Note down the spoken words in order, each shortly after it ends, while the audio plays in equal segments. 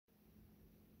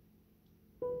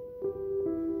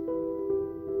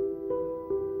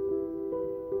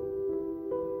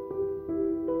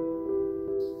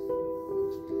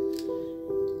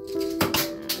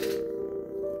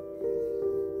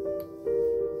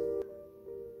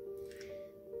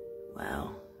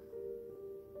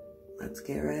let's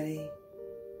get ready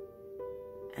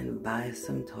and buy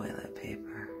some toilet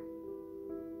paper.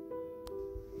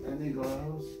 Any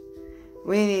gloves?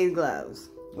 We need gloves.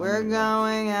 We're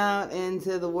going out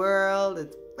into the world.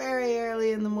 It's very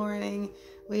early in the morning.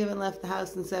 We haven't left the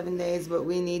house in 7 days, but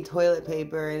we need toilet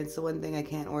paper, and it's the one thing I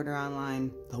can't order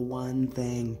online. The one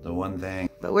thing. The one thing.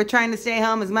 But we're trying to stay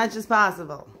home as much as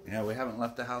possible. Yeah, we haven't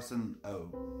left the house in over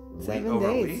 7 a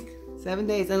days. week. 7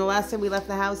 days. And the last time we left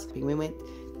the house, we went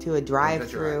to a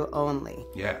drive-through only.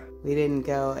 Yeah. We didn't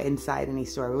go inside any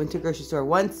store. We went to a grocery store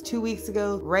once 2 weeks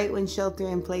ago, right when shelter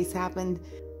in place happened.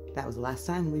 That was the last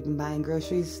time. We've been buying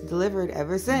groceries delivered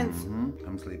ever since.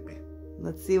 I'm sleepy.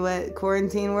 Let's see what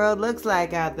quarantine world looks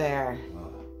like out there.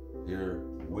 Here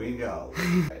we go.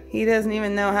 He doesn't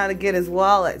even know how to get his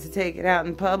wallet to take it out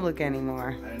in public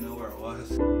anymore. I didn't know where it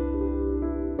was.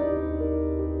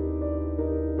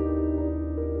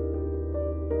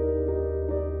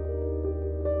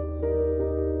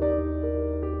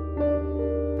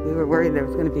 We were worried there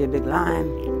was going to be a big line.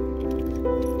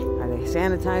 Are they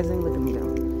sanitizing? Look at them go. I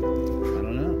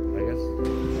don't know. I guess.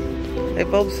 Light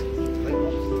bulbs? Light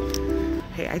bulbs.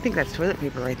 Hey, I think that's toilet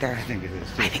paper right there. I think it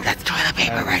is too. I think that's toilet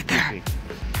paper right there.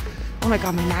 Oh my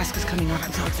god, my mask is coming off.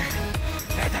 I'm so excited.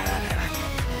 Look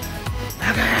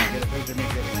at it.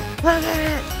 Look at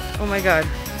it. Oh my god.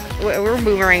 We're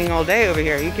boomeranging all day over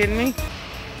here. Are you kidding me?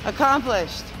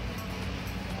 Accomplished.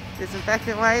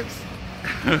 Disinfectant wipes.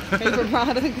 Paper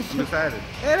products. I'm excited.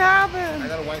 It happened. I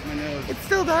gotta wipe my nose. It's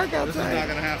still dark outside. This is not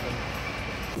gonna happen.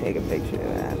 Take a picture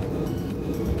of that.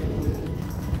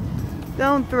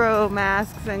 Don't throw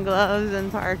masks and gloves in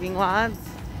parking lots.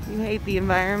 You hate the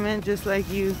environment just like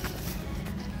you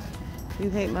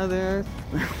hate Mother Earth.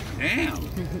 Damn.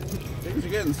 Things are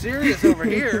getting serious over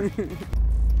here.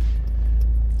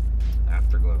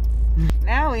 Afterglow.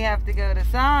 Now we have to go to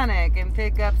Sonic and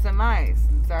pick up some ice.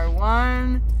 It's our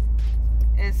one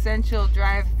essential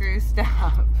drive-through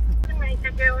stop. Can I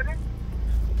take your order?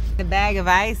 The bag of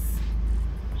ice?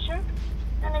 Sure.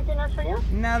 Anything else for you?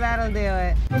 No, that'll do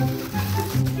it.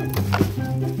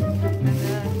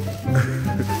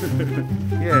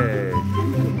 Yay.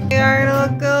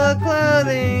 Article of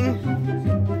clothing.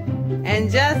 And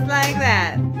just like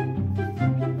that,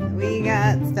 we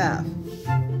got stuff.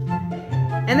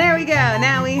 And there we go.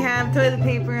 Now we have toilet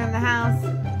paper in the house.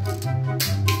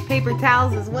 Paper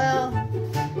towels as well.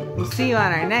 We'll see you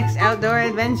on our next outdoor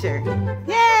adventure.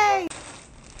 Yay!